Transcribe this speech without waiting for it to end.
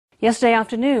Yesterday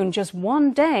afternoon, just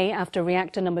one day after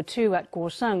reactor number 2 at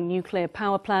Guosheng Nuclear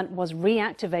Power Plant was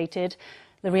reactivated,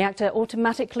 the reactor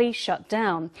automatically shut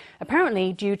down,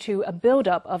 apparently due to a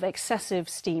buildup of excessive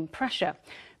steam pressure.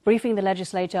 Briefing the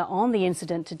legislator on the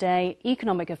incident today,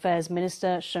 Economic Affairs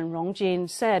Minister Shen Jong-chin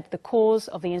said the cause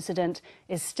of the incident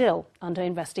is still under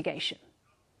investigation.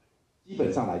 基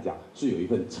本上来讲是有一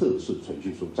份测试程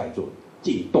序书在做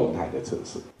静动态的测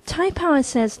试。 Taipower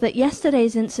says that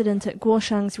yesterday's incident at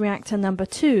Guosheng's reactor number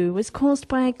 2 was caused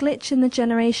by a glitch in the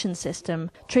generation system,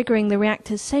 triggering the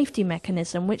reactor's safety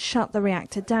mechanism which shut the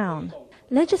reactor down.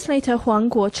 Legislator Huang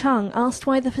Kuo-chang asked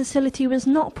why the facility was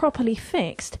not properly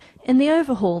fixed in the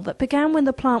overhaul that began when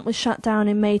the plant was shut down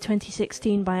in May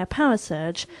 2016 by a power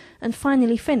surge and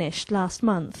finally finished last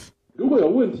month. 如果有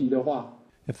问题的话，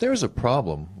 If there's a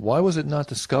problem, why was it not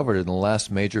discovered in the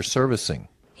last major servicing?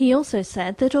 He also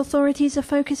said that authorities are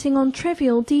focusing on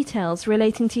trivial details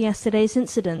relating to yesterday's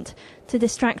incident to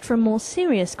distract from more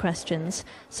serious questions,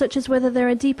 such as whether there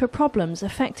are deeper problems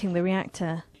affecting the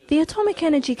reactor. The Atomic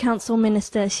Energy Council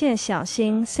Minister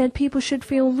Shou-Shing said people should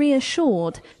feel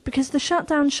reassured because the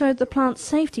shutdown showed the plant's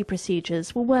safety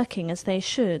procedures were working as they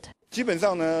should. 基本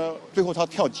上呢，最后它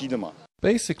跳机的嘛。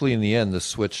 Basically, in the end, the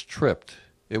switch tripped.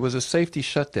 It was a safety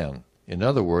shutdown. In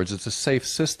other words, it's a safe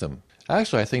system.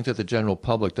 Actually, I think that the general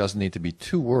public doesn't need to be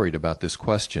too worried about this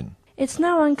question. It's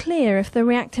now unclear if the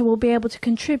reactor will be able to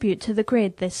contribute to the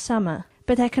grid this summer.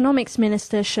 But Economics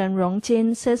Minister Shen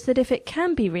Jong-chin says that if it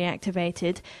can be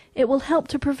reactivated, it will help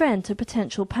to prevent a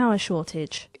potential power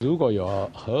shortage. If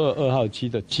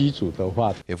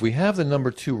we have the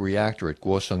number 2 reactor at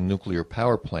Guosheng Nuclear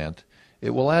Power Plant,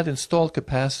 it will add installed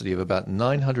capacity of about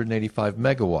 985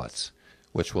 megawatts,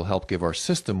 which will help give our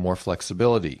system more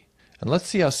flexibility. And let's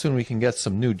see how soon we can get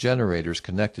some new generators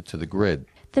connected to the grid.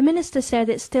 The minister said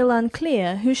it's still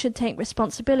unclear who should take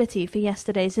responsibility for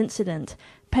yesterday's incident,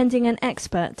 pending an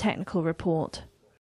expert technical report.